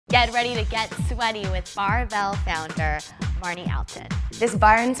Get ready to get sweaty with Barre Belle founder, Marnie Alton. This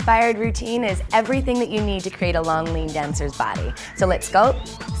bar-inspired routine is everything that you need to create a long, lean dancer's body. So let's go,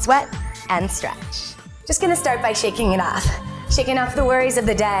 sweat, and stretch. Just gonna start by shaking it off. Shaking off the worries of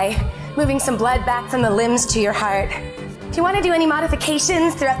the day, moving some blood back from the limbs to your heart. If you wanna do any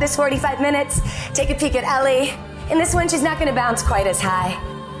modifications throughout this 45 minutes, take a peek at Ellie. In this one, she's not gonna bounce quite as high.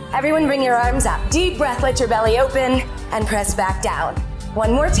 Everyone bring your arms up. Deep breath, let your belly open, and press back down.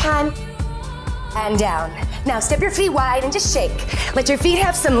 One more time, and down. Now step your feet wide and just shake. Let your feet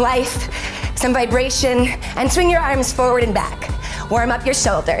have some life, some vibration, and swing your arms forward and back. Warm up your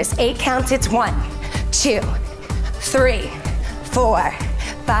shoulders. 8 counts, it's 1, 2, 3, 4,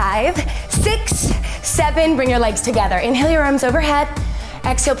 5, 6, 7. Bring your legs together. Inhale your arms overhead.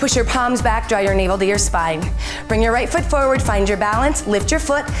 Exhale, push your palms back, draw your navel to your spine. Bring your right foot forward, find your balance, lift your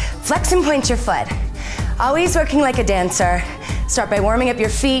foot, flex and point your foot. Always working like a dancer. Start by warming up your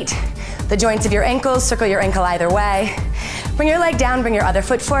feet, the joints of your ankles, circle your ankle either way. Bring your leg down, bring your other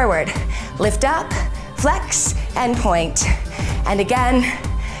foot forward. Lift up, flex, and point. And again,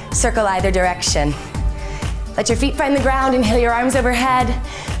 circle either direction. Let your feet find the ground, inhale your arms overhead.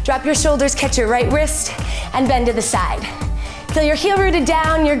 Drop your shoulders, catch your right wrist, and bend to the side. Feel your heel rooted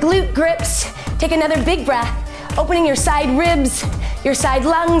down, your glute grips. Take another big breath, opening your side ribs, your side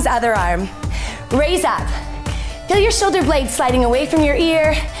lungs, other arm. Raise up. Feel your shoulder blade sliding away from your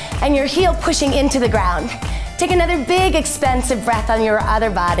ear and your heel pushing into the ground. Take another big, expansive breath on your other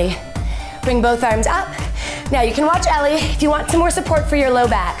body. Bring both arms up. Now you can watch Ellie if you want some more support for your low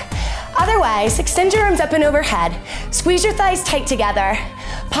back. Otherwise, extend your arms up and overhead. Squeeze your thighs tight together.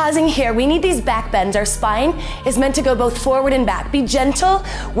 Pausing here, we need these back bends. Our spine is meant to go both forward and back. Be gentle,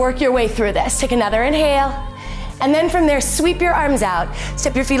 work your way through this. Take another inhale. And then from there, sweep your arms out.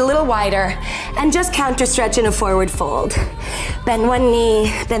 Step your feet a little wider and just counter stretch in a forward fold. Bend one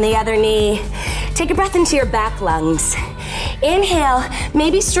knee, bend the other knee. Take a breath into your back lungs. Inhale,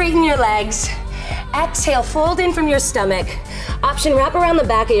 maybe straighten your legs. Exhale, fold in from your stomach. Option, wrap around the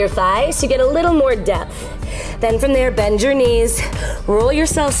back of your thighs to get a little more depth. Then from there, bend your knees, roll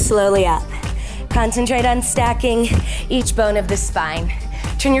yourself slowly up. Concentrate on stacking each bone of the spine.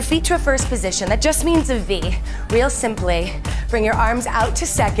 Turn your feet to a first position. That just means a V. Real simply, bring your arms out to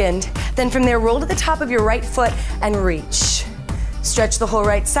second. Then from there, roll to the top of your right foot and reach. Stretch the whole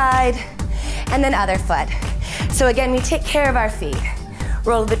right side, and then other foot. So again, we take care of our feet.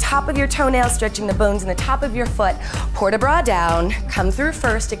 Roll to the top of your toenail, stretching the bones in the top of your foot. Port a bras down, come through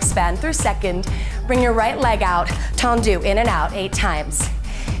first, expand through second. Bring your right leg out, tendu, in and out, 8 times.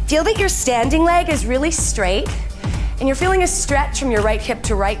 Feel that your standing leg is really straight, and you're feeling a stretch from your right hip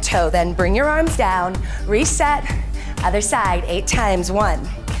to right toe. Then bring your arms down, reset, other side, 8 times. 1,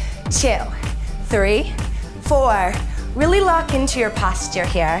 2, 3, 4. Really lock into your posture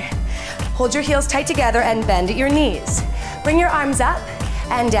here. Hold your heels tight together and bend at your knees. Bring your arms up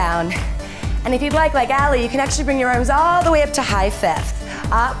and down. And if you'd like Allie, you can actually bring your arms all the way up to high fifth.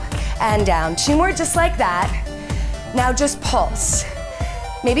 Up and down. 2 more just like that. Now just pulse.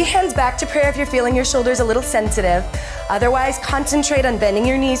 Maybe hands back to prayer if you're feeling your shoulders a little sensitive. Otherwise, concentrate on bending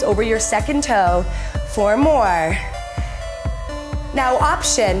your knees over your second toe. 4 more. Now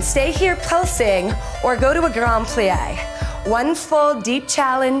option, stay here pulsing or go to a grand plie. 1 full deep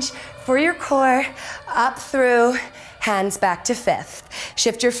challenge for your core, up through, hands back to fifth.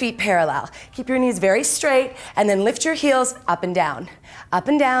 Shift your feet parallel. Keep your knees very straight and then lift your heels up and down. Up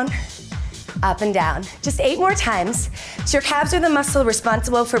and down, up and down. Just 8 more times. So your calves are the muscle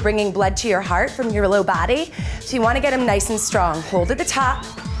responsible for bringing blood to your heart from your low body. So you want to get them nice and strong. Hold at the top.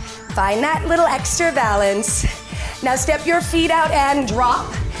 Find that little extra balance. Now step your feet out and drop,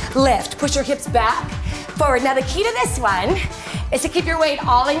 lift. Push your hips back, forward. Now the key to this one is to keep your weight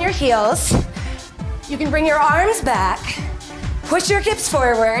all in your heels. You can bring your arms back, push your hips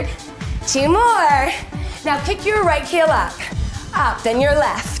forward. 2 more. Now kick your right heel up, then your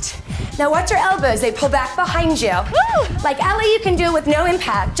left. Now watch your elbows, they pull back behind you. Woo! Like Ellie, you can do it with no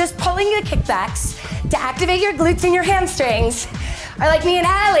impact, just pulling the kickbacks to activate your glutes and your hamstrings. Or like me and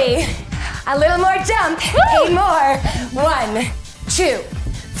Allie, a little more jump. Woo! 8 more. 1, 2,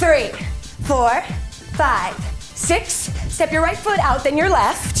 3, 4, 5, 6. Step your right foot out, then your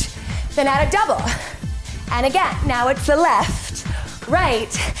left. Then add a double. And again, now it's the left, right,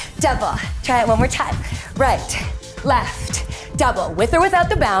 double. Try it one more time. Right, left, double. With or without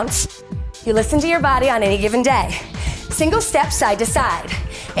the bounce. You listen to your body on any given day. Single step side to side,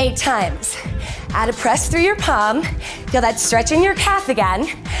 8 times. Add a press through your palm. Feel that stretch in your calf again.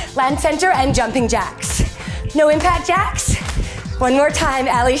 Land center and jumping jacks. No impact jacks. 1 more time,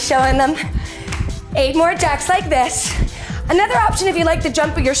 Ellie's showing them. 8 more jacks like this. Another option, if you like the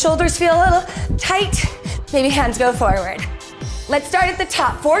jump but your shoulders feel a little tight, maybe hands go forward. Let's start at the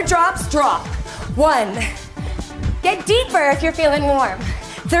top. 4 drops, drop. 1. Get deeper if you're feeling warm.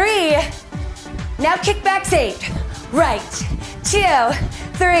 3. Now kickbacks 8. Right. 2,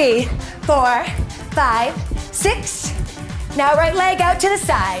 3, 4, 5, 6. Now right leg out to the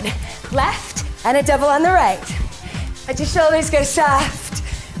side. Left, and a double on the right. Let your shoulders go soft.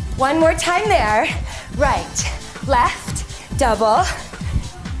 1 more time there. Right, left, double.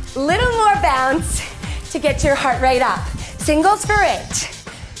 Little more bounce to get your heart rate up. Singles for 8.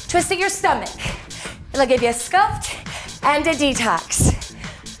 Twist at your stomach. It'll give you a sculpt and a detox.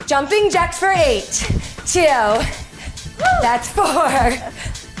 Jumping jacks for 8. 2. That's 4.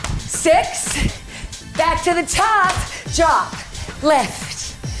 6. Back to the top. Drop.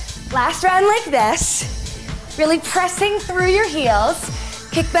 Lift. Last round like this. Really pressing through your heels.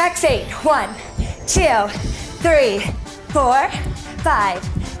 Kickbacks 8. 1, 2, 3, 4, 5,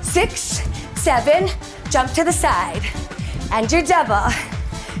 6, 7. Jump to the side. And your double.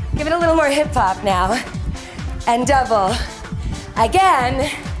 Give it a little more hip hop now. And double. Again.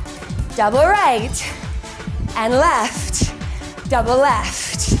 Double right. And left. Double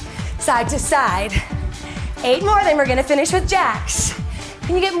left. Side to side. 8 more, then we're gonna finish with jacks.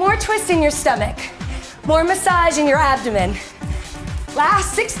 Can you get more twist in your stomach? More massage in your abdomen.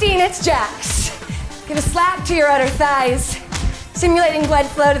 Last 16, it's jacks. Give a slap to your outer thighs, simulating blood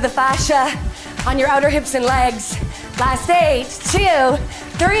flow to the fascia on your outer hips and legs. Last 8, 2,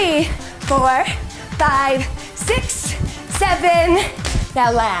 3, 4, 5, 6, 7.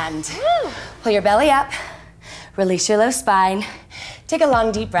 Now land. Woo. Pull your belly up, release your low spine. Take a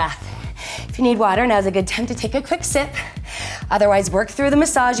long, deep breath. If you need water, now's a good time to take a quick sip. Otherwise, work through the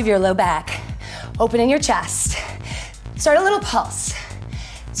massage of your low back. Opening your chest. Start a little pulse.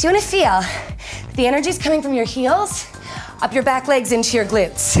 So you want to feel the energy's coming from your heels, up your back legs into your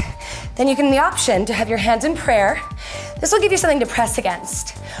glutes. Then you can have the option to have your hands in prayer. This will give you something to press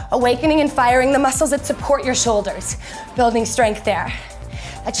against, awakening and firing the muscles that support your shoulders, building strength there.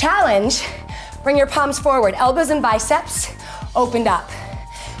 A challenge, bring your palms forward, elbows and biceps opened up.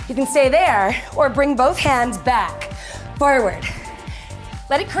 You can stay there or bring both hands back, forward.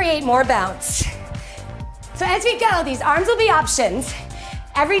 Let it create more bounce. So as we go, these arms will be options.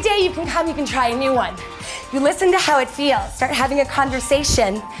 Every day you can come, you can try a new one. You listen to how it feels. Start having a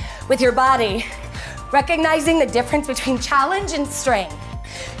conversation with your body, recognizing the difference between challenge and strength.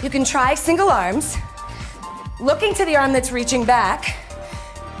 You can try single arms, looking to the arm that's reaching back.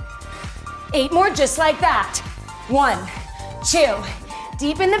 8 more just like that. 1, 2,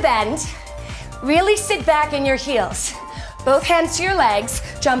 deep in the bend. Really sit back in your heels. Both hands to your legs,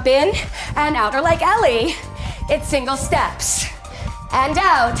 jump in and out, or like Ellie, it's single steps. And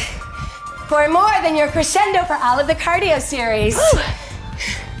out. 4 more, then your crescendo for all of the cardio series. Woo.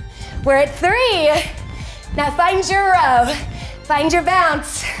 We're at 3. Now find your row, find your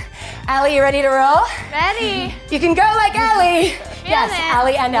bounce. Allie, you ready to roll? Ready. You can go like Ellie. Yes,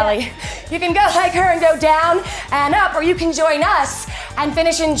 Allie and Ellie. You can go like her and go down and up, or you can join us and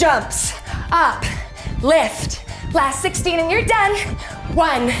finish in jumps. Up, lift. Last 16 and you're done.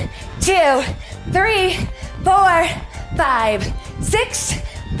 1, 2, 3, 4, 5, 6.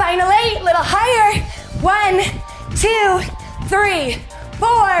 Final 8, little higher. 1, 2, 3,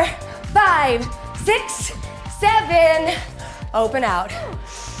 4, 5, 6, 7. Open out.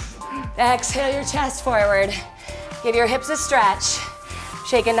 Exhale your chest forward. Give your hips a stretch.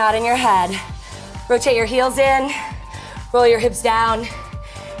 Shake a knot in your head. Rotate your heels in. Roll your hips down.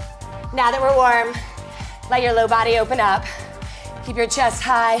 Now that we're warm, let your low body open up. Keep your chest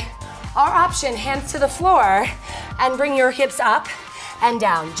high. Our option, hands to the floor, and bring your hips up and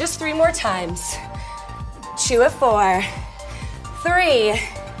down. Just 3 more times. 2 of 4. 3.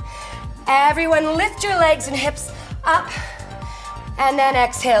 Everyone lift your legs and hips up, and then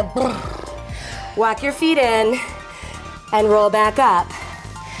exhale. Walk your feet in and roll back up.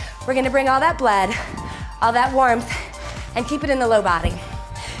 We're gonna bring all that blood, all that warmth, and keep it in the low body.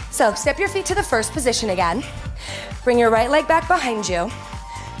 So step your feet to the first position again. Bring your right leg back behind you.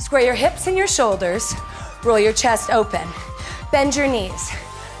 Square your hips and your shoulders. Roll your chest open. Bend your knees.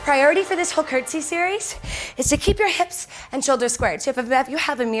 Priority for this whole curtsy series is to keep your hips and shoulders squared. So if you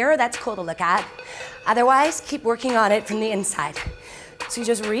have a mirror, that's cool to look at. Otherwise, keep working on it from the inside. So you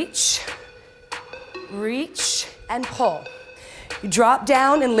just reach, and pull. You drop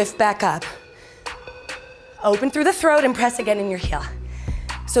down and lift back up. Open through the throat and press again in your heel.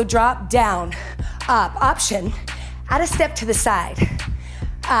 So drop down, up, option. Add a step to the side,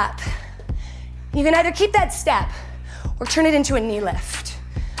 up. You can either keep that step or turn it into a knee lift,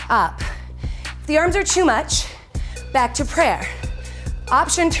 up. If the arms are too much, back to prayer.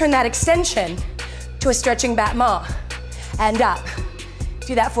 Option, turn that extension to a stretching battement. And up.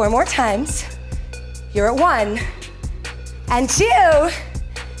 Do that 4 more times. You're at 1, and 2,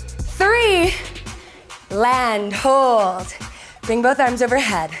 3. Land, hold. Bring both arms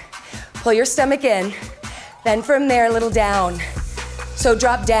overhead. Pull your stomach in. Then from there, a little down. So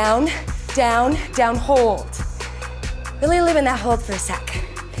drop down, down, down, hold. Really live in that hold for a sec.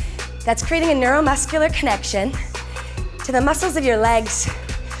 That's creating a neuromuscular connection to the muscles of your legs,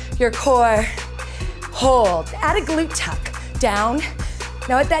 your core. Hold. Add a glute tuck. Down.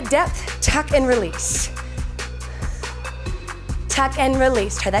 Now at that depth, tuck and release. Tuck and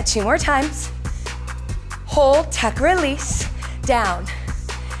release. Try that 2 more times. Hold, tuck, release, down.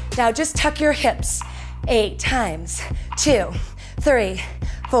 Now just tuck your hips 8 times. 2, 3,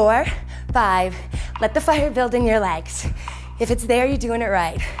 4, 5. Let the fire build in your legs. If it's there, you're doing it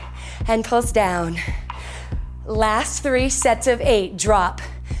right. And pulse down. Last 3 sets of 8. Drop.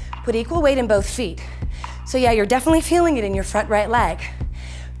 Put equal weight in both feet. So yeah, you're definitely feeling it in your front right leg.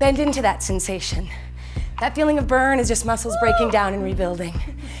 Bend into that sensation. That feeling of burn is just muscles breaking down and rebuilding.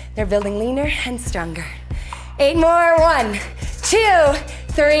 They're building leaner and stronger. 8 more. 1, 2,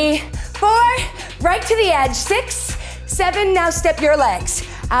 3, 4. Right to the edge. 6, 7. Now step your legs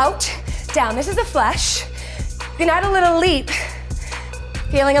out, down. This is a flush. You can add a little leap.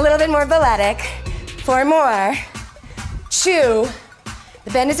 Feeling a little bit more balletic. 4 more. 2.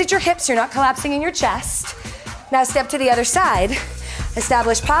 The bend is at your hips. You're not collapsing in your chest. Now step to the other side.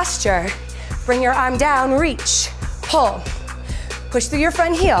 Establish posture. Bring your arm down, reach, pull. Push through your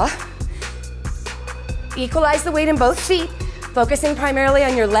front heel. Equalize the weight in both feet, focusing primarily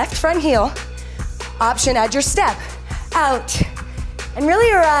on your left front heel. Option, add your step, out, and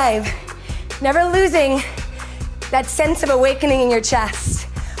really arrive. Never losing that sense of awakening in your chest.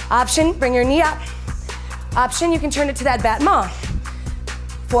 Option, bring your knee up. Option, you can turn it to that battement.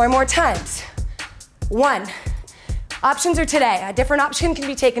 4 more times. 1. Options are today. A different option can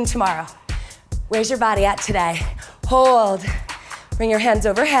be taken tomorrow. Where's your body at today? Hold. Bring your hands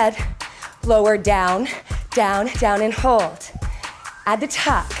overhead. Lower, down, down, down, and hold. Add the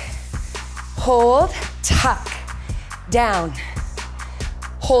tuck. Hold, tuck, down.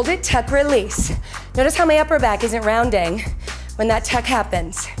 Hold it, tuck, release. Notice how my upper back isn't rounding when that tuck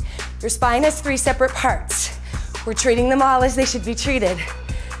happens. Your spine has 3 separate parts. We're treating them all as they should be treated.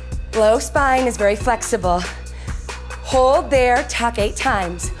 Low spine is very flexible. Hold there, tuck 8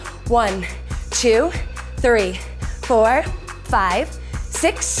 times. 1, 2, 3, 4, 5,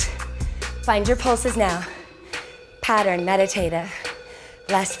 6. Find your pulses now. Pattern, meditative.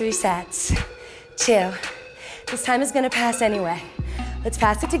 Last 3 sets. 2. This time is gonna pass anyway. Let's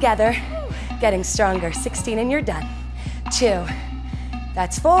pass it together. Getting stronger. 16 and you're done. 2.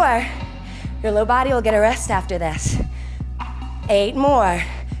 That's 4. Your low body will get a rest after this. 8 more.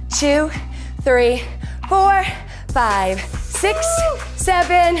 2, 3, 4, 5, 6,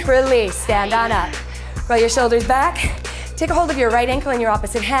 7. Release. Stand on up. Roll your shoulders back. Take a hold of your right ankle in your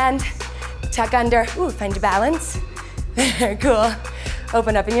opposite hand. Tuck under. Ooh, find your balance. Very cool.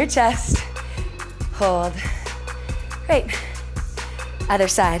 Open up in your chest. Hold. Great. Other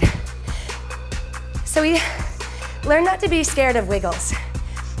side. So we learn not to be scared of wiggles.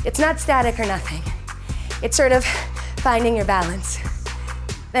 It's not static or nothing. It's sort of finding your balance.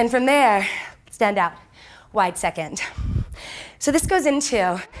 Then from there, stand out. Wide second. So this goes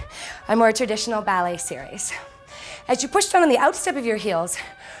into a more traditional ballet series. As you push down on the outstep of your heels,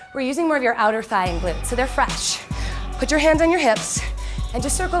 we're using more of your outer thigh and glutes, so they're fresh. Put your hands on your hips and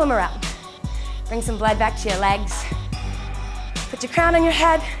just circle them around. Bring some blood back to your legs. Put your crown on your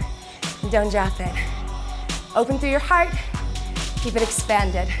head and don't drop it. Open through your heart, keep it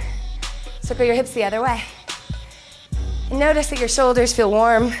expanded. Circle your hips the other way. And notice that your shoulders feel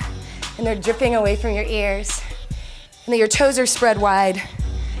warm and they're dripping away from your ears, and that your toes are spread wide.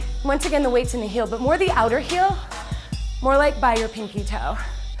 Once again, the weight's in the heel, but more the outer heel, more like by your pinky toe.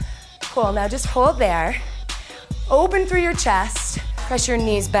 Cool, now just hold there. Open through your chest, press your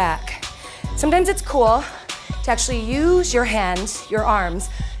knees back. Sometimes it's cool to actually use your hands, your arms,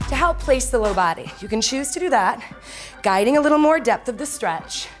 to help place the low body. You can choose to do that, guiding a little more depth of the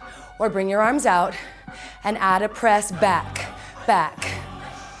stretch, or bring your arms out and add a press back, back.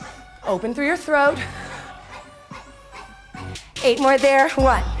 Open through your throat. 8 more there.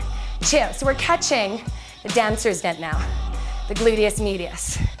 1, 2. So we're catching the dancer's dent now, the gluteus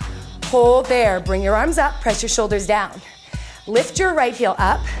medius. Hold there. Bring your arms up. Press your shoulders down. Lift your right heel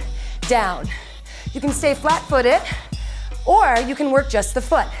up, down. You can stay flat-footed, or you can work just the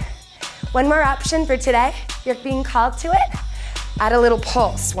foot. One more option for today. You're being called to it. Add a little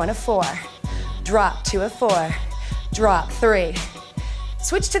pulse. 1 of 4. Drop. 2 of 4. drop, 3.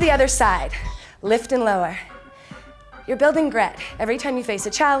 Switch to the other side, lift and lower. You're building grit. Every time you face a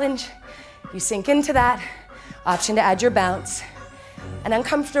challenge, you sink into that. Option to add your bounce. And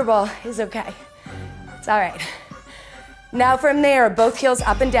uncomfortable is okay. It's all right. Now from there, both heels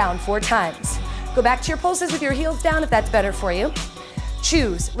up and down 4 times. Go back to your pulses with your heels down if that's better for you.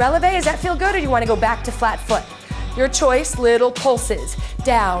 Choose. Releve, does that feel good, or do you want to go back to flat foot? Your choice, little pulses.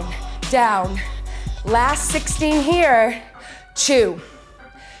 Down, down. Last 16 here. 2.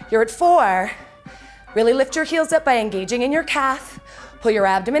 You're at 4. Really lift your heels up by engaging in your calf. Pull your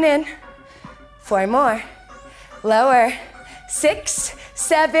abdomen in. 4 more. Lower. 6,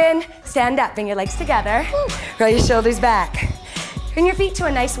 7. Stand up. Bring your legs together. Roll your shoulders back. Bring your feet to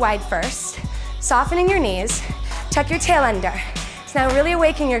a nice wide first. Softening your knees. Tuck your tail under. So now really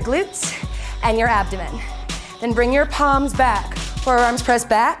awaken your glutes and your abdomen. Then bring your palms back. Forearms press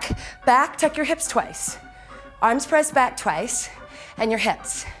back, back, tuck your hips twice. Arms press back twice, and your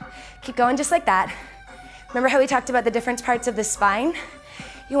hips. Keep going just like that. Remember how we talked about the different parts of the spine?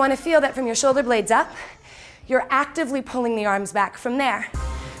 You want to feel that from your shoulder blades up, you're actively pulling the arms back from there,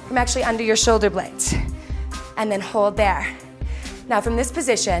 from actually under your shoulder blades. And then hold there. Now from this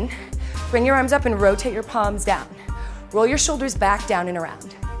position, bring your arms up and rotate your palms down. Roll your shoulders back, down, and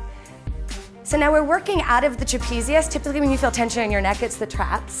around. So now we're working out of the trapezius. Typically when you feel tension in your neck, it's the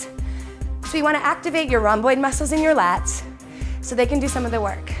traps. So you want to activate your rhomboid muscles in your lats so they can do some of the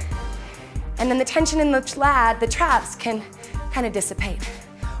work. And then the tension in the traps can kind of dissipate.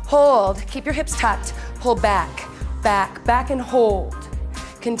 Hold, keep your hips tucked, pull back, back, back and hold.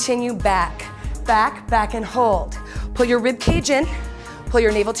 Continue back, back, back and hold. Pull your rib cage in, pull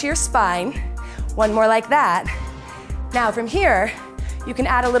your navel to your spine. 1 more like that. Now from here, you can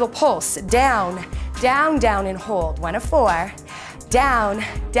add a little pulse. Down, down, down and hold. 1 of 4. Down,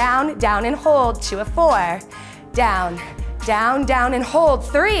 down, down and hold. 2 of 4. Down, down, down and hold.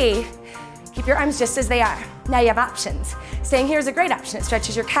 3. Keep your arms just as they are. Now you have options. Staying here is a great option. It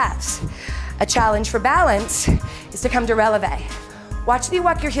stretches your calves. A challenge for balance is to come to releve. Watch me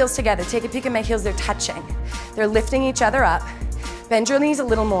walk your heels together. Take a peek at my heels. They're touching. They're lifting each other up. Bend your knees a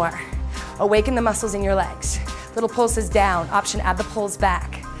little more. Awaken the muscles in your legs. Little pulses down. Option, add the pulls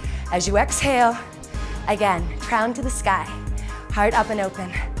back. As you exhale, again, crown to the sky. Heart up and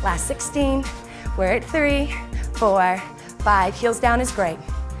open. Last 16. We're at 3, 4, 5. Heels down is great.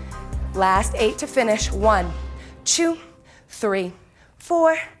 Last 8 to finish. 1, 2, 3,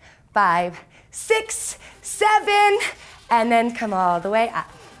 4, 5, 6, 7. And then come all the way up.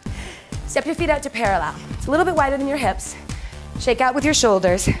 Step your feet out to parallel. It's a little bit wider than your hips. Shake out with your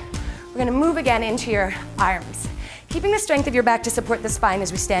shoulders. We're gonna move again into your arms. Keeping the strength of your back to support the spine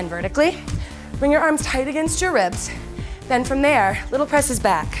as we stand vertically. Bring your arms tight against your ribs. Then from there, little presses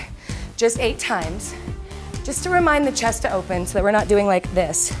back. Just 8 times. Just to remind the chest to open so that we're not doing like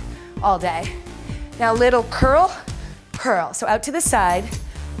this all day. Now little curl, curl. So out to the side,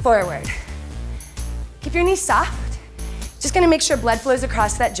 forward. Keep your knees soft. Just gonna make sure blood flows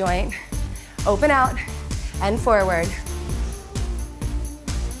across that joint. Open out and forward.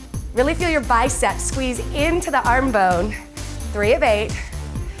 Really feel your biceps squeeze into the arm bone. 3 of 8.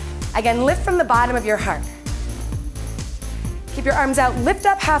 Again, lift from the bottom of your heart. Keep your arms out, lift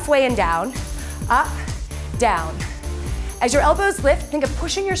up halfway and down. Up, down. As your elbows lift, think of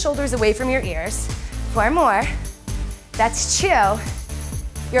pushing your shoulders away from your ears. 4 more. That's 2.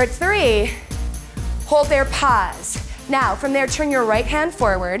 You're at 3. Hold there, pause. Now, from there, turn your right hand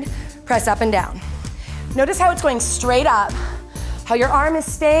forward, press up and down. Notice how it's going straight up, how your arm is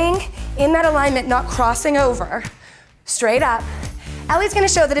staying in that alignment, not crossing over. Straight up. Ellie's gonna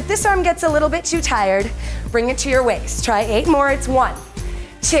show that if this arm gets a little bit too tired, bring it to your waist. Try 8 more, it's 1,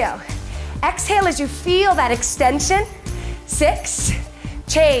 2. Exhale as you feel that extension. 6,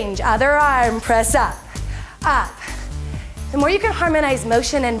 change, other arm, press up, up. The more you can harmonize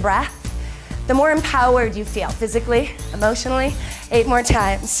motion and breath, the more empowered you feel physically, emotionally. 8 more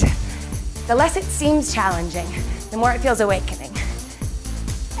times. The less it seems challenging, the more it feels awakening.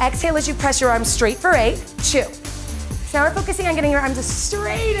 Exhale as you press your arms straight for 8, 2. So now we're focusing on getting your arms as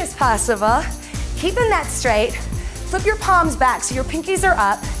straight as possible. Keeping that straight. Flip your palms back so your pinkies are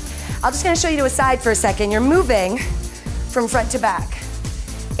up. I'm just gonna show you to a side for a second. You're moving from front to back.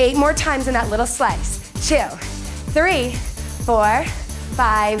 8 more times in that little slice. 2, 3, 4,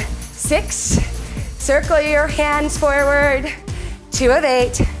 5, 6. Circle your hands forward. 2 of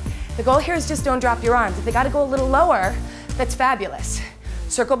 8. The goal here is just don't drop your arms. If they gotta go a little lower, that's fabulous.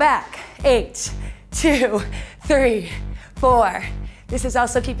 Circle back. 8, 2, 3, 4. This is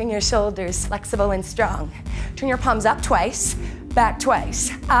also keeping your shoulders flexible and strong. Turn your palms up twice. back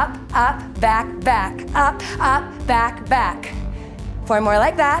twice. Up, up, back, back. Up, back, back. 4 more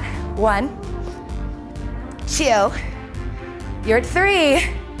like that. 1, 2. You're at 3.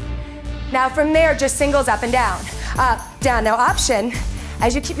 Now from there, just singles up and down. Up, down. Now option,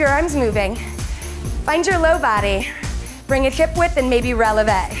 as you keep your arms moving, find your low body. Bring it hip width and maybe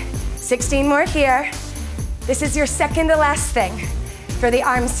releve. 16 more here. This is your second to last thing for the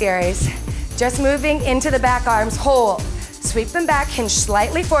arm series. Just moving into the back arms, hold. Sweep them back, hinge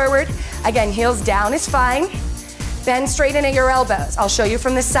slightly forward. Again, heels down is fine. Bend straight in at your elbows. I'll show you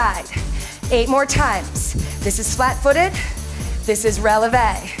from the side. 8 more times. This is flat-footed. This is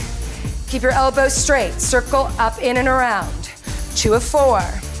releve. Keep your elbows straight. Circle up, in, and around. 2 of 4.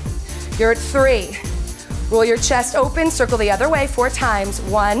 You're at 3. Roll your chest open. Circle the other way 4 times.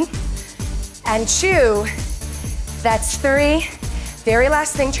 1 and 2. That's 3. Very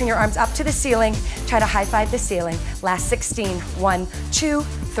last thing, turn your arms up to the ceiling. Try to high-five the ceiling. Last 16. 1, 2,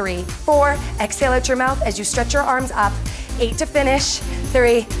 3, 4. Exhale out your mouth as you stretch your arms up. 8 to finish.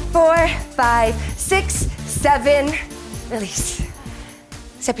 3, 4, 5, 6, 7. Release.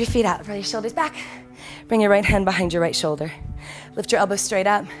 Step your feet out. Roll your shoulders back. Bring your right hand behind your right shoulder. Lift your elbows straight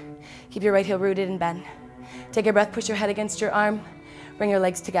up. Keep your right heel rooted and bend. Take a breath. Push your head against your arm. Bring your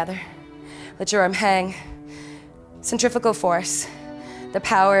legs together. Let your arm hang. Centrifugal force. The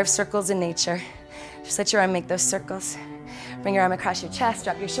power of circles in nature. Just let your arm make those circles. Bring your arm across your chest,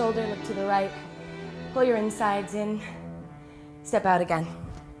 drop your shoulder, look to the right. Pull your insides in. Step out again.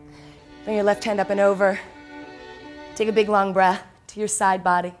 Bring your left hand up and over. Take a big long breath to your side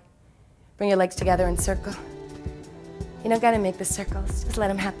body. Bring your legs together and circle. You don't gotta make the circles, just let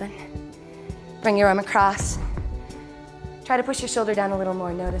them happen. Bring your arm across. Try to push your shoulder down a little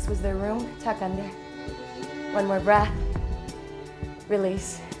more. Notice, was there room? Tuck under. 1 more breath.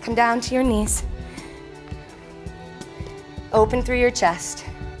 Release. Come down to your knees. Open through your chest.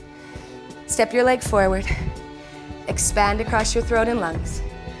 Step your leg forward. Expand across your throat and lungs.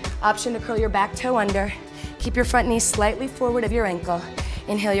 Option to curl your back toe under. Keep your front knee slightly forward of your ankle.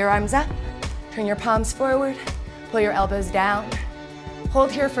 Inhale your arms up. Turn your palms forward. Pull your elbows down.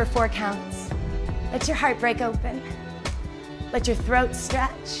 Hold here for 4 counts. Let your heart break open. Let your throat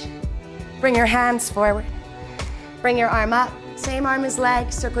stretch. Bring your hands forward. Bring your arm up. Same arm as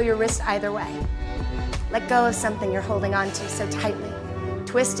leg. Circle your wrist either way. Let go of something you're holding on to so tightly.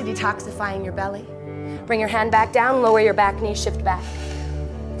 Twist to detoxifying your belly. Bring your hand back down. Lower your back knee. Shift back.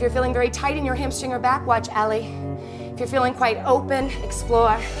 If you're feeling very tight in your hamstring or back, watch Ellie. If you're feeling quite open,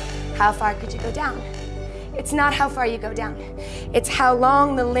 explore how far could you go down. It's not how far you go down. It's how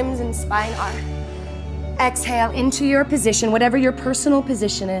long the limbs and spine are. Exhale into your position, whatever your personal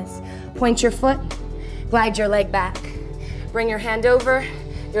position is. Point your foot, glide your leg back. Bring your hand over,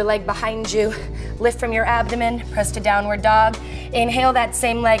 your leg behind you. Lift from your abdomen, press to downward dog. Inhale that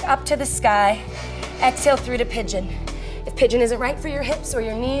same leg up to the sky. Exhale through to pigeon. If pigeon isn't right for your hips or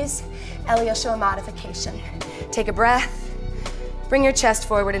your knees, Ellie will show a modification. Take a breath. Bring your chest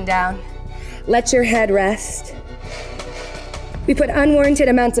forward and down. Let your head rest. We put unwarranted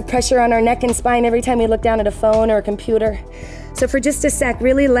amounts of pressure on our neck and spine every time we look down at a phone or a computer. So for just a sec,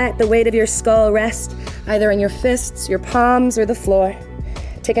 really let the weight of your skull rest either in your fists, your palms, or the floor.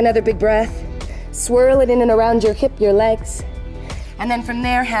 Take another big breath. Swirl it in and around your hip, your legs. And then from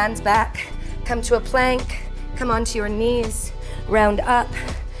there, hands back. Come to a plank. Come onto your knees. Round up.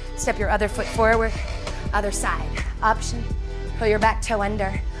 Step your other foot forward. Other side. Option. Pull your back toe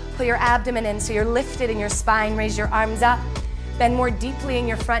under. Pull your abdomen in so you're lifted in your spine. Raise your arms up. Bend more deeply in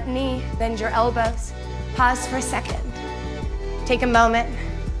your front knee. Bend your elbows. Pause for a second. Take a moment.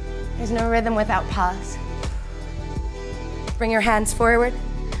 There's no rhythm without pause. Bring your hands forward.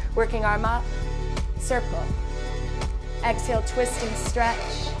 Working arm up. Circle. Exhale, twist and stretch.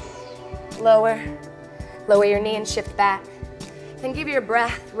 Lower. Lower your knee and shift back. Then give your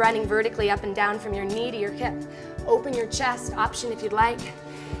breath running vertically up and down from your knee to your hip. Open your chest, option if you'd like.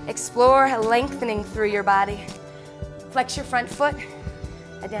 Explore a lengthening through your body. Flex your front foot.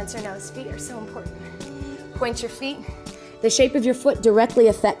 A dancer knows feet are so important. Point your feet. The shape of your foot directly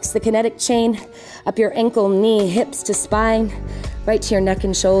affects the kinetic chain up your ankle, knee, hips to spine, right to your neck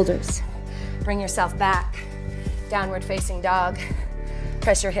and shoulders. Bring yourself back. Downward facing dog.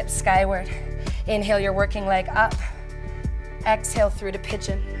 Press your hips skyward. Inhale your working leg up. Exhale through to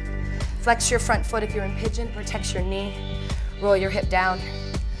pigeon. Flex your front foot if you're in pigeon. Protects your knee. Roll your hip down.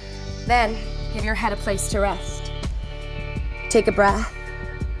 Then give your head a place to rest. Take a breath.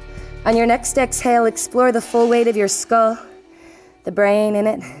 On your next exhale, explore the full weight of your skull, the brain in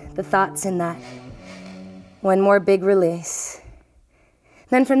it, the thoughts in that. One more big release.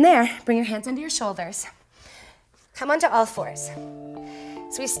 Then from there, bring your hands under your shoulders. Come onto all fours.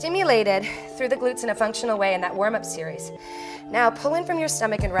 So we stimulated through the glutes in a functional way in that warm-up series. Now pull in from your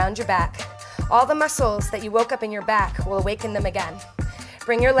stomach and round your back. All the muscles that you woke up in your back will awaken them again.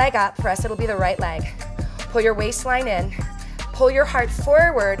 Bring your leg up. For us, it'll be the right leg. Pull your waistline in. Pull your heart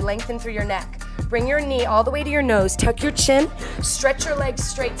forward, lengthen through your neck. Bring your knee all the way to your nose. Tuck your chin. Stretch your legs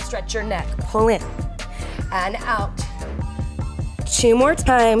straight. Stretch your neck. Pull in and out. 2 more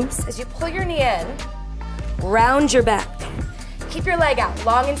times. As you pull your knee in, round your back. Keep your leg out,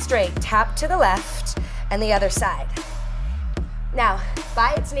 long and straight. Tap to the left and the other side. Now,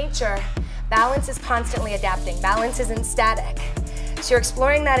 by its nature, balance is constantly adapting. Balance isn't static. So you're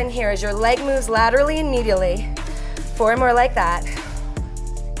exploring that in here as your leg moves laterally and medially. 4 more like that.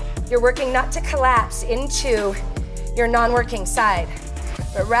 You're working not to collapse into your non-working side,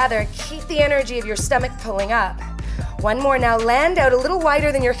 but rather keep the energy of your stomach pulling up. 1 more now, land out a little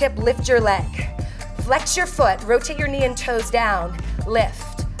wider than your hip, lift your leg. Flex your foot, rotate your knee and toes down.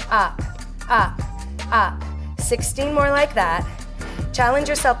 Lift, up, up, up. 16 more like that. Challenge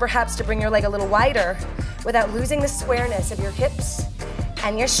yourself perhaps to bring your leg a little wider without losing the squareness of your hips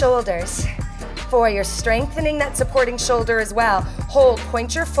and your shoulders. 4, you're strengthening that supporting shoulder as well. Hold,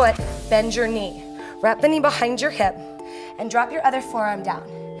 point your foot, bend your knee. Wrap the knee behind your hip and drop your other forearm down.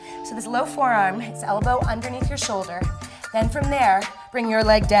 So this low forearm is elbow underneath your shoulder. Then from there, bring your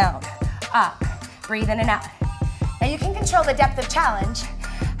leg down, up. Breathe in and out. Now you can control the depth of challenge,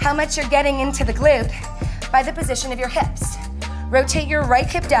 how much you're getting into the glute, by the position of your hips. Rotate your right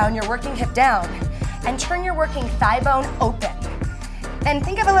hip down, your working hip down, and turn your working thigh bone open. Then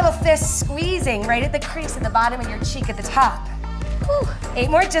think of a little fist squeezing right at the crease at the bottom of your cheek at the top. Whew. 8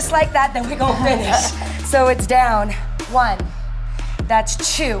 more just like that, then we're gonna finish. So it's down. 1,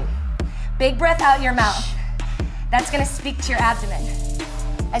 that's 2. Big breath out your mouth. That's gonna speak to your abdomen.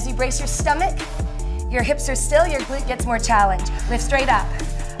 As you brace your stomach, your hips are still, your glute gets more challenge. Lift straight up,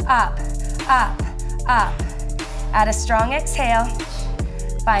 up, up, up. Add a strong exhale.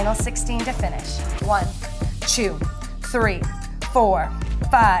 Final 16 to finish. 1, 2, 3, 4,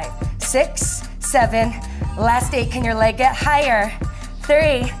 5, 6, 7. Last 8, can your leg get higher?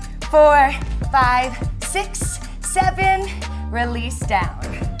 3, 4, 5, 6, 7. Release down.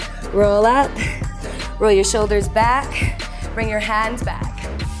 Roll up, roll your shoulders back, bring your hands back.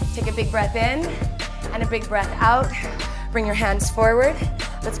 Take a big breath in and a big breath out. Bring your hands forward.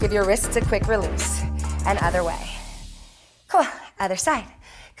 Let's give your wrists a quick release. And other way. Cool, other side.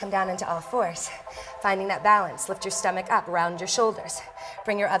 Come down into all fours. Finding that balance, lift your stomach up, round your shoulders.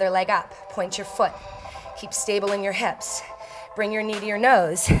 Bring your other leg up, point your foot. Keep stable in your hips. Bring your knee to your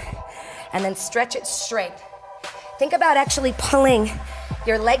nose, and then stretch it straight. Think about actually pulling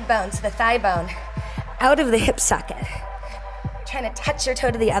your leg bones, the thigh bone, out of the hip socket. Trying to touch your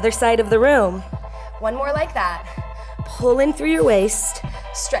toe to the other side of the room. 1 more like that. Pull in through your waist,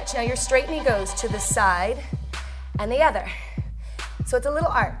 stretch. Now your straight knee goes to the side and the other. So it's a little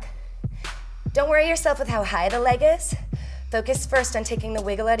arc. Don't worry yourself with how high the leg is. Focus first on taking the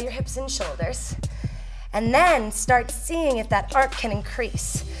wiggle out of your hips and shoulders. And then start seeing if that arc can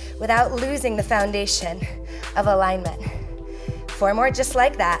increase without losing the foundation of alignment. 4 more just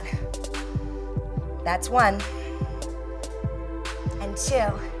like that. That's 1. And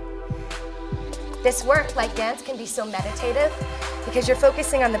 2. This work, like dance, can be so meditative because you're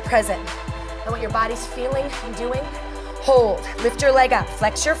focusing on the present and what your body's feeling and doing. Hold, lift your leg up,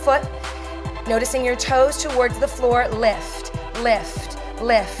 flex your foot, noticing your toes towards the floor. Lift, lift,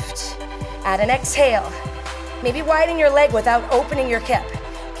 lift. Add an exhale. Maybe widen your leg without opening your hip.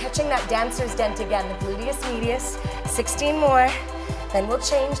 Catching that dancer's dent again, the gluteus medius. 16 more. Then we'll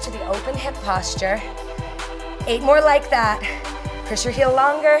change to the open hip posture. 8 more like that. Push your heel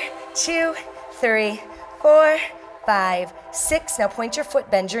longer. 2, 3, 4, 5, 6. Now point your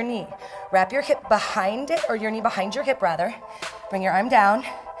foot, bend your knee. Wrap your hip behind it, or your knee behind your hip rather. Bring your arm down.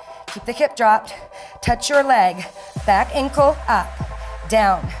 Keep the hip dropped. Touch your leg. Back ankle up,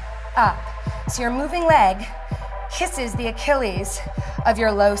 down, up. So your moving leg kisses the Achilles of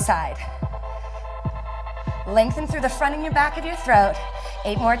your low side. Lengthen through the front and your back of your throat.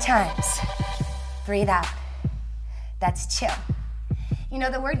 8 more times. Breathe out. That's 2. You know,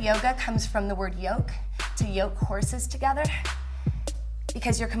 the word yoga comes from the word yoke, to yoke horses together,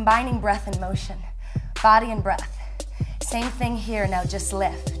 because you're combining breath and motion, body and breath. Same thing here, now just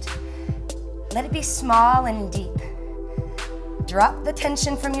lift. Let it be small and deep. Drop the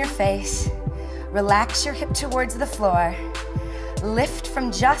tension from your face. Relax your hip towards the floor. Lift from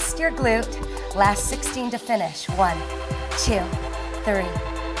just your glute. Last 16 to finish. 1, 2, 3,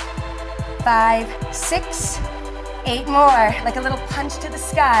 5, 6, 8 more. Like a little punch to the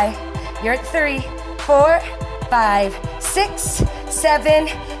sky. You're at 3, 4, 5, 6, 7,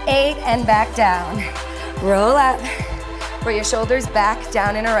 8, and back down. Roll up. Bring your shoulders back,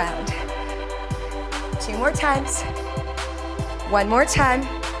 down, and around. 2 more times. 1 more time.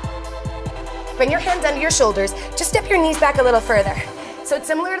 Bring your hands under your shoulders. Just step your knees back a little further. So it's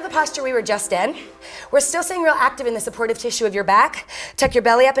similar to the posture we were just in. We're still staying real active in the supportive tissue of your back. Tuck your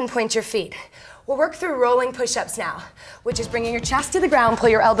belly up and point your feet. We'll work through rolling push-ups now, which is bringing your chest to the ground, pull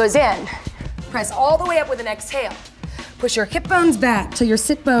your elbows in. Press all the way up with an exhale. Push your hip bones back till your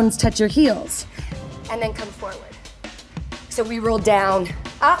sit bones touch your heels. And then come forward. So we roll down,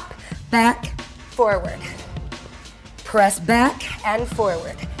 up, back, forward. Press back and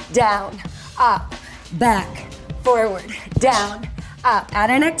forward. Down, up, back, forward, down, up. Add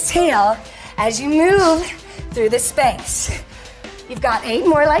an exhale as you move through the space. You've got 8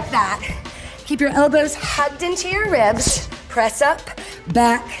 more like that. Keep your elbows hugged into your ribs. Press up,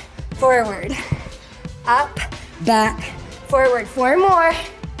 back, forward. Up, back, forward. 4 more.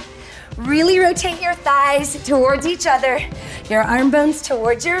 Really rotate your thighs towards each other, your arm bones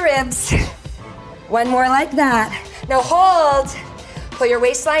towards your ribs. 1 more like that. Now hold. Pull your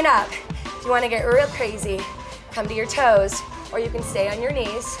waistline up. If you want to get real crazy, come to your toes, or you can stay on your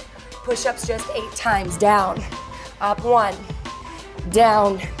knees. Push-ups just 8 times. Down, up 1,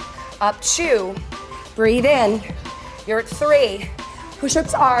 down, up 2. Breathe in. You're at 3.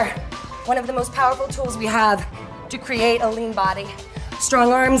 Push-ups are one of the most powerful tools we have to create a lean body.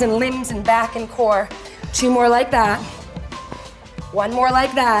 Strong arms and limbs and back and core. 2 more like that. 1 more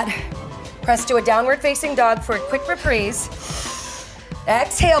like that. Press to a downward facing dog for a quick reprise.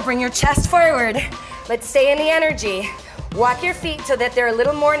 Exhale, bring your chest forward. Let's stay in the energy. Walk your feet so that they're a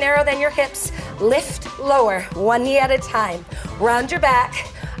little more narrow than your hips. Lift lower, 1 knee at a time. Round your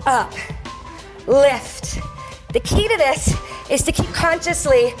back, up, lift. The key to this is to keep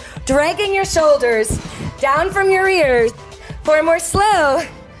consciously dragging your shoulders down from your ears. For more slow,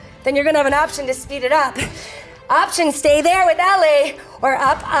 then you're gonna have an option to speed it up. Option, stay there with Ellie, or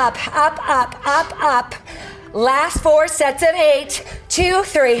up, up, up, up, up, up. Last 4 sets of 8. 2,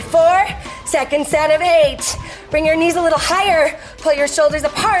 3, 4. Second set of 8. Bring your knees a little higher. Pull your shoulders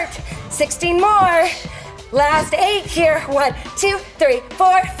apart. 16 more. Last 8 here. 1, 2, 3,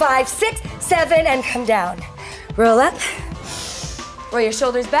 4, 5, 6, 7, and come down. Roll up. Roll your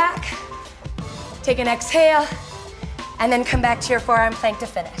shoulders back. Take an exhale, and then come back to your forearm plank to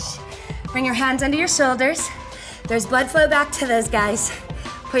finish. Bring your hands under your shoulders. There's blood flow back to those guys.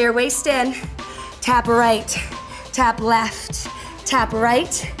 Pull your waist in. Tap right, tap left, tap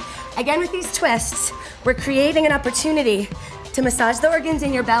right. Again, with these twists, we're creating an opportunity to massage the organs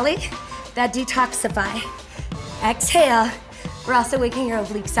in your belly that detoxify. Exhale. We're also waking your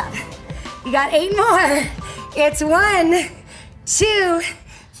obliques up. You got 8 more. It's 1, 2,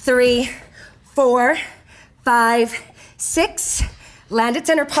 3, 4, 5, 6. Land at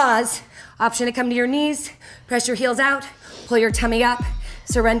center, pause. Option to come to your knees, press your heels out, pull your tummy up,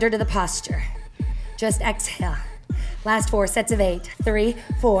 surrender to the posture. Just exhale. Last 4 sets of 8. 3,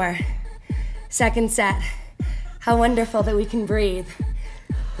 4. Second set. How wonderful that we can breathe.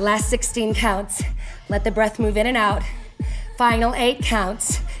 Last 16 counts. Let the breath move in and out. Final 8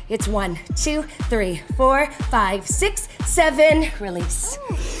 counts. It's 1, 2, 3, 4, 5, 6, 7. Release.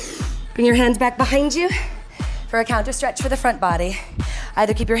 Bring your hands back behind you for a counter stretch for the front body.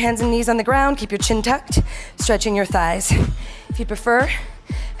 Either keep your hands and knees on the ground, keep your chin tucked, stretching your thighs. If you prefer,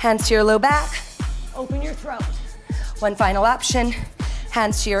 hands to your low back, open your throat. One final option,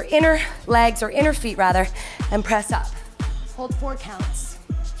 hands to your inner legs, or inner feet rather, and press up. Hold 4 counts.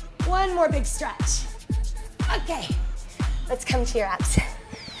 1 more big stretch. Okay, let's come to your abs.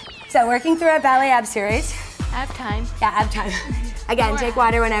 So working through our ballet ab series. Ab time. Yeah, ab time. Again, take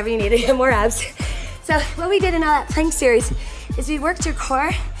water whenever you need to get more abs. So what we did in our plank series is we worked your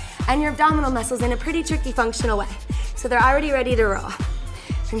core and your abdominal muscles in a pretty tricky functional way. So they're already ready to roll.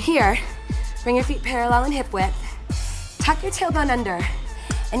 From here, bring your feet parallel in hip width. Tuck your tailbone under.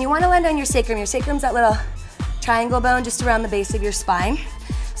 And you want to land on your sacrum. Your sacrum's that little triangle bone just around the base of your spine.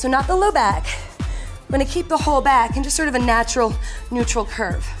 So not the low back. We're gonna keep the whole back in just sort of a natural, neutral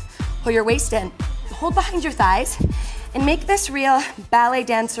curve. Pull your waist in, hold behind your thighs, and make this real ballet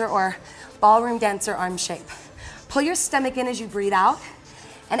dancer or ballroom dancer arm shape. Pull your stomach in as you breathe out,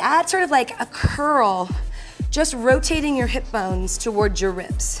 and add sort of like a curl, just rotating your hip bones towards your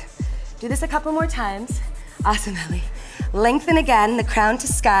ribs. Do this a couple more times. Awesome, Ellie. Lengthen again, the crown to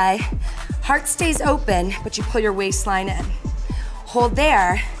sky. Heart stays open, but you pull your waistline in. Hold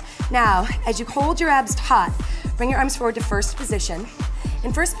there. Now, as you hold your abs taut, bring your arms forward to first position.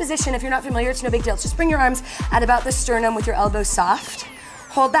 In first position, if you're not familiar, it's no big deal. Just bring your arms at about the sternum with your elbows soft.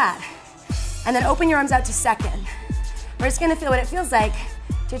 Hold that. And then open your arms out to second. We're just gonna feel what it feels like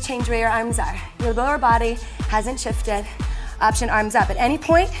to change where your arms are. Your lower body hasn't shifted. Option arms up. At any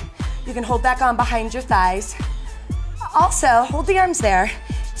point, you can hold back on behind your thighs. Also, hold the arms there.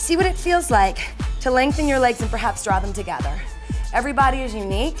 See what it feels like to lengthen your legs and perhaps draw them together. Everybody is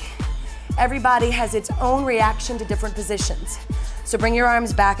unique. Everybody has its own reaction to different positions. So bring your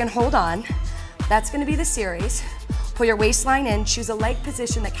arms back and hold on. That's gonna be the series. Pull your waistline in, choose a leg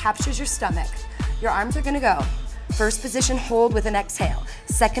position that captures your stomach. Your arms are gonna go. First position, hold with an exhale.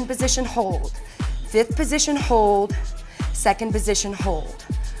 Second position, hold. Fifth position, hold. Second position, hold.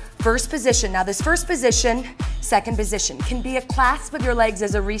 First position, now this first position, second position, can be a clasp of your legs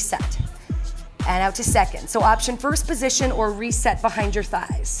as a reset. And out to second. So option first position or reset behind your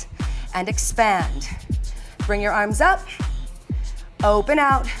thighs. And expand. Bring your arms up, open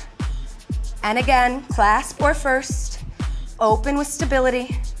out, and again, clasp or first, open with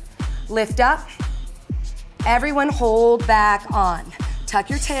stability, lift up. Everyone hold back on. Tuck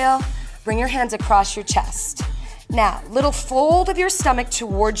your tail, bring your hands across your chest. Now, little fold of your stomach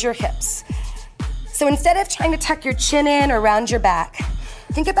towards your hips. So instead of trying to tuck your chin in or around your back,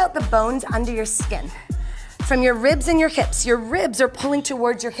 think about the bones under your skin. From your ribs and your hips, your ribs are pulling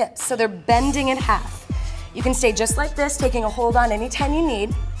towards your hips, so they're bending in half. You can stay just like this, taking a hold on anytime you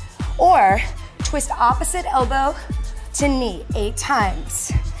need, or twist opposite elbow to knee 8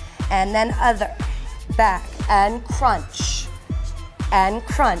 times. And then other, back, and crunch.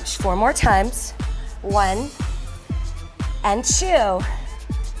 4 more times. 1 and 2.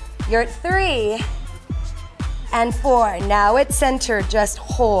 You're at 3 and 4. Now at center, just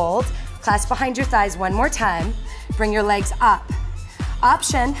hold. Clasp behind your thighs 1 more time. Bring your legs up.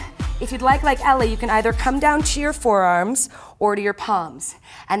 Option, if you'd like Ellie, you can either come down to your forearms or to your palms.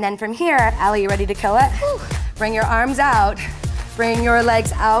 And then from here, Allie, you ready to kill it? Woo. Bring your arms out. Bring your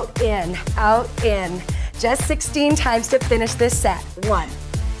legs out, in, out, in. Just 16 times to finish this set. 1,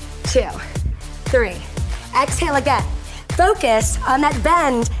 2, 3. Exhale again. Focus on that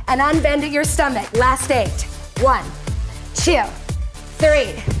bend and unbend at your stomach. Last 8. 1, 2, 3,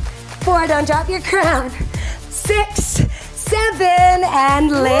 4. Don't drop your crown. 6, 7,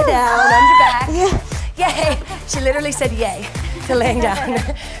 and lay down on your back. Yay. She literally said yay to laying down.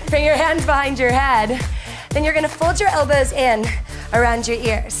 Bring your hands behind your head. Then you're gonna fold your elbows in around your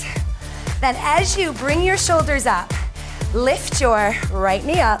ears. Then as you bring your shoulders up, lift your right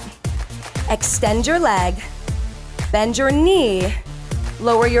knee up, extend your leg, bend your knee,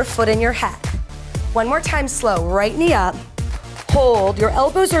 lower your foot in your head. 1 more time, slow, right knee up, hold, your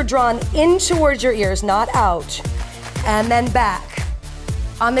elbows are drawn in towards your ears, not out, and then back.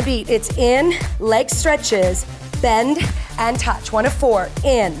 On the beat, it's in, leg stretches, bend and touch. 1 of 4,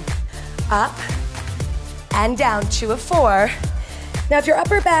 in, up, and down. 2 of 4. Now if your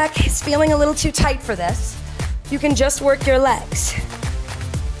upper back is feeling a little too tight for this, you can just work your legs.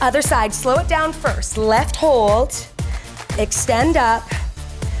 Other side, slow it down first. Left hold, extend up,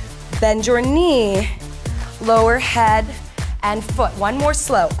 bend your knee, lower head and foot. 1 more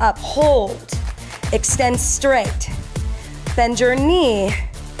slow, up, hold, extend straight, bend your knee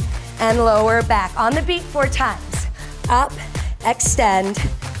and lower back. On the beat 4 times. Up, extend,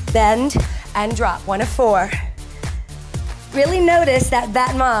 bend and drop. 1 of 4. Really notice that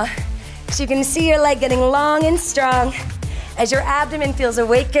battement, so you can see your leg getting long and strong as your abdomen feels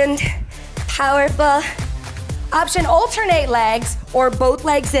awakened, powerful. Option, alternate legs or both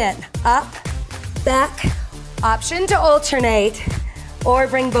legs in. Up, back. Option to alternate or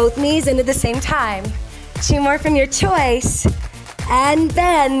bring both knees in at the same time. 2 more from your choice. And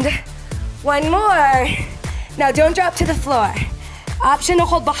bend. 1 more. Now don't drop to the floor. Option to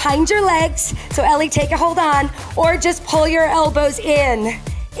hold behind your legs. So Ellie, take a hold on, or just pull your elbows in.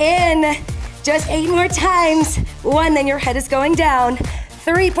 In. Just 8 more times. 1, then your head is going down.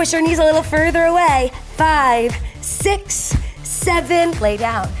 3, push your knees a little further away. 5, 6, 7, lay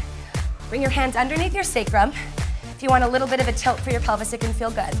down. Bring your hands underneath your sacrum. If you want a little bit of a tilt for your pelvis, it can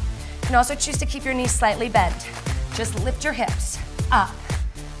feel good. You can also choose to keep your knees slightly bent. Just lift your hips, up,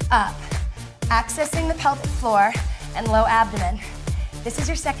 up. Accessing the pelvic floor and low abdomen. This is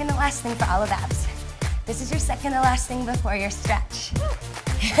your second to last thing for olive abs. This is your second to last thing before your stretch.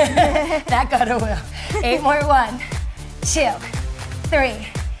 That got a woo. 8 more, 1, 2, 3.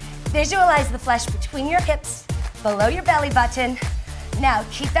 Visualize the flesh between your hips, below your belly button. Now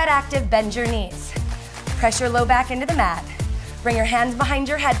keep that active, bend your knees. Press your low back into the mat. Bring your hands behind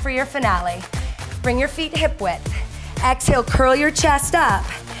your head for your finale. Bring your feet hip width. Exhale, curl your chest up.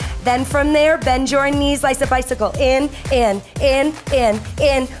 Then from there, bend your knees like a bicycle. In.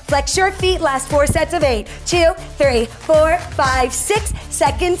 Flex your feet, last 4 sets of 8. 2, 3, 4, 5, 6.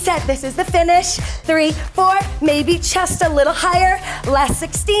 Second set, this is the finish. 3, 4, maybe chest a little higher. Last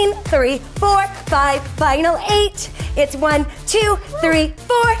 16, 3, 4, 5, final 8. It's 1, 2, 3,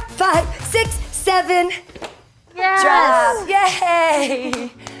 4, 5, 6, 7. Yes. Drop,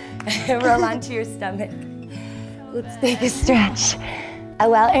 yay! Roll onto your stomach. Let's take a stretch, a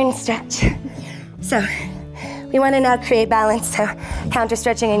well-earned stretch. So, we want to now create balance, so counter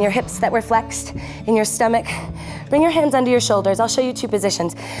stretching in your hips that were flexed, in your stomach. Bring your hands under your shoulders. I'll show you 2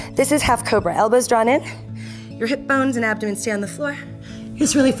 positions. This is half cobra, elbows drawn in. Your hip bones and abdomen stay on the floor.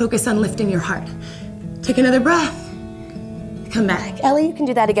 Just really focus on lifting your heart. Take another breath. Come back. Ellie, you can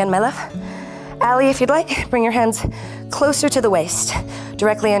do that again, my love. Allie, if you'd like, bring your hands closer to the waist,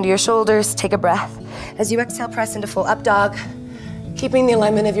 directly under your shoulders. Take a breath. As you exhale, press into full up dog, keeping the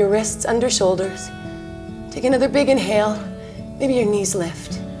alignment of your wrists under shoulders. Take another big inhale. Maybe your knees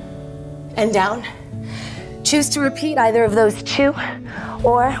lift. And down. Choose to repeat either of those 2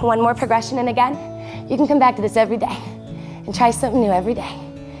 or one more progression. And again, you can come back to this every day and try something new every day.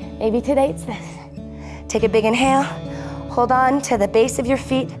 Maybe today it's this. Take a big inhale. Hold on to the base of your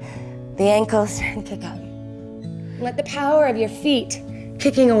feet, the ankles, and kick up. Let the power of your feet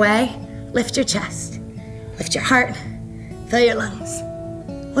kicking away lift your chest, lift your heart, fill your lungs.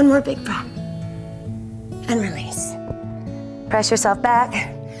 One more big breath. And release. Press yourself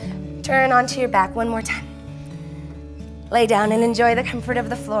back. Turn onto your back one more time. Lay down and enjoy the comfort of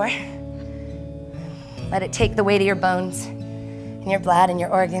the floor. Let it take the weight of your bones, and your blood, and your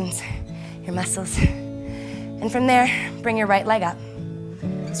organs, your muscles. And from there, bring your right leg up.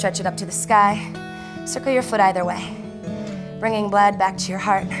 Stretch it up to the sky. Circle your foot either way, bringing blood back to your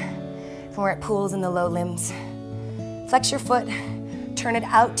heart from where it pools in the low limbs. Flex your foot, turn it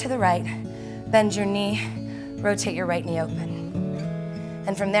out to the right, bend your knee, rotate your right knee open.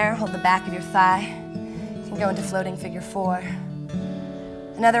 And from there, hold the back of your thigh. You can go into floating figure 4.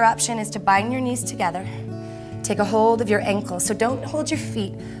 Another option is to bind your knees together. Take a hold of your ankles. So don't hold your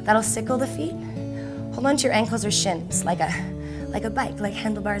feet. That'll sickle the feet. Hold on to your ankles or shins like a bike, like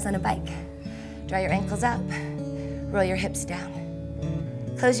handlebars on a bike. Draw your ankles up. Roll your hips down.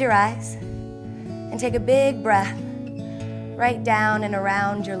 Close your eyes and take a big breath right down and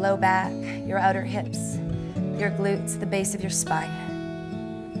around your low back, your outer hips, your glutes, the base of your spine.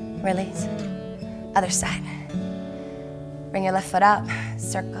 Release. Other side. Bring your left foot up,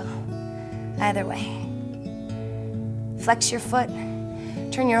 circle, either way. Flex your foot,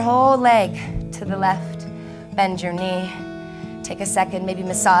 turn your whole leg to the left, bend your knee. Take a second, maybe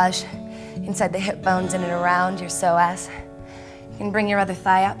massage inside the hip bones in and around your psoas. You can bring your other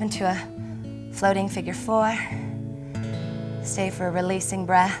thigh up into a floating figure 4. Stay for a releasing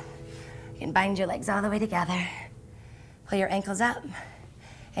breath. You can bind your legs all the way together. Pull your ankles up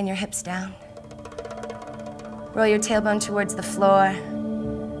and your hips down. Roll your tailbone towards the floor.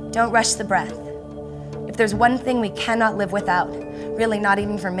 Don't rush the breath. If there's one thing we cannot live without, really not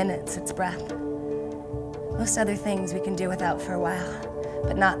even for minutes, it's breath. Most other things we can do without for a while,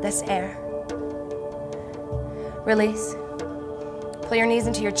 but not this air. Release. Pull your knees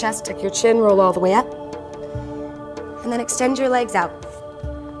into your chest, tuck your chin, roll all the way up. And then extend your legs out.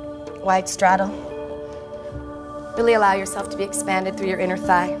 Wide straddle. Really allow yourself to be expanded through your inner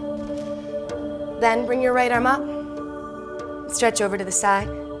thigh. Then bring your right arm up. Stretch over to the side.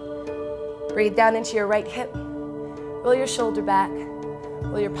 Breathe down into your right hip. Roll your shoulder back.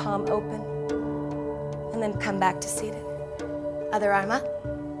 Roll your palm open. And then come back to seated. Other arm up.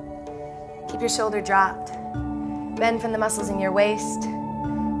 Keep your shoulder dropped. Bend from the muscles in your waist,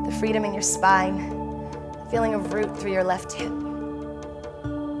 the freedom in your spine, feeling of root through your left hip.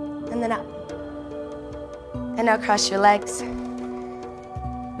 And then up. And now cross your legs.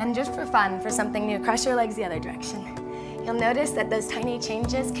 And just for fun, for something new, cross your legs the other direction. You'll notice that those tiny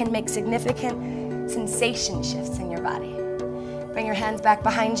changes can make significant sensation shifts in your body. Bring your hands back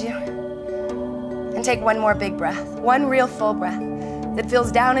behind you and take one more big breath, one real full breath that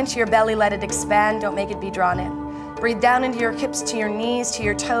feels down into your belly. Let it expand, don't make it be drawn in. Breathe down into your hips, to your knees, to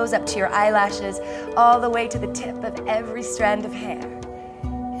your toes, up to your eyelashes, all the way to the tip of every strand of hair.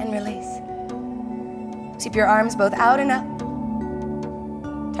 And release. Keep your arms both out and up.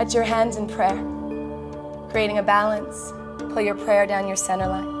 Touch your hands in prayer, creating a balance. Pull your prayer down your center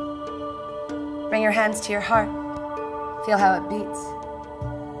line. Bring your hands to your heart. Feel how it beats.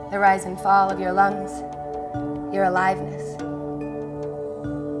 The rise and fall of your lungs, your aliveness.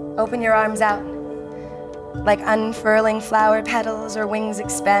 Open your arms out, like unfurling flower petals or wings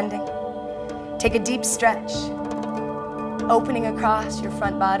expanding. Take a deep stretch. opening across your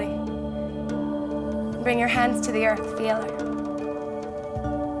front body. Bring your hands to the earth, feel her.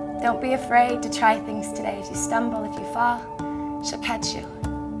 Don't be afraid to try things today. If you stumble, if you fall, she'll catch you.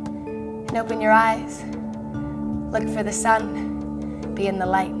 And open your eyes. Look for the sun. Be in the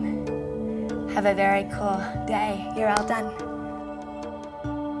light. Have a very cool day. You're all done.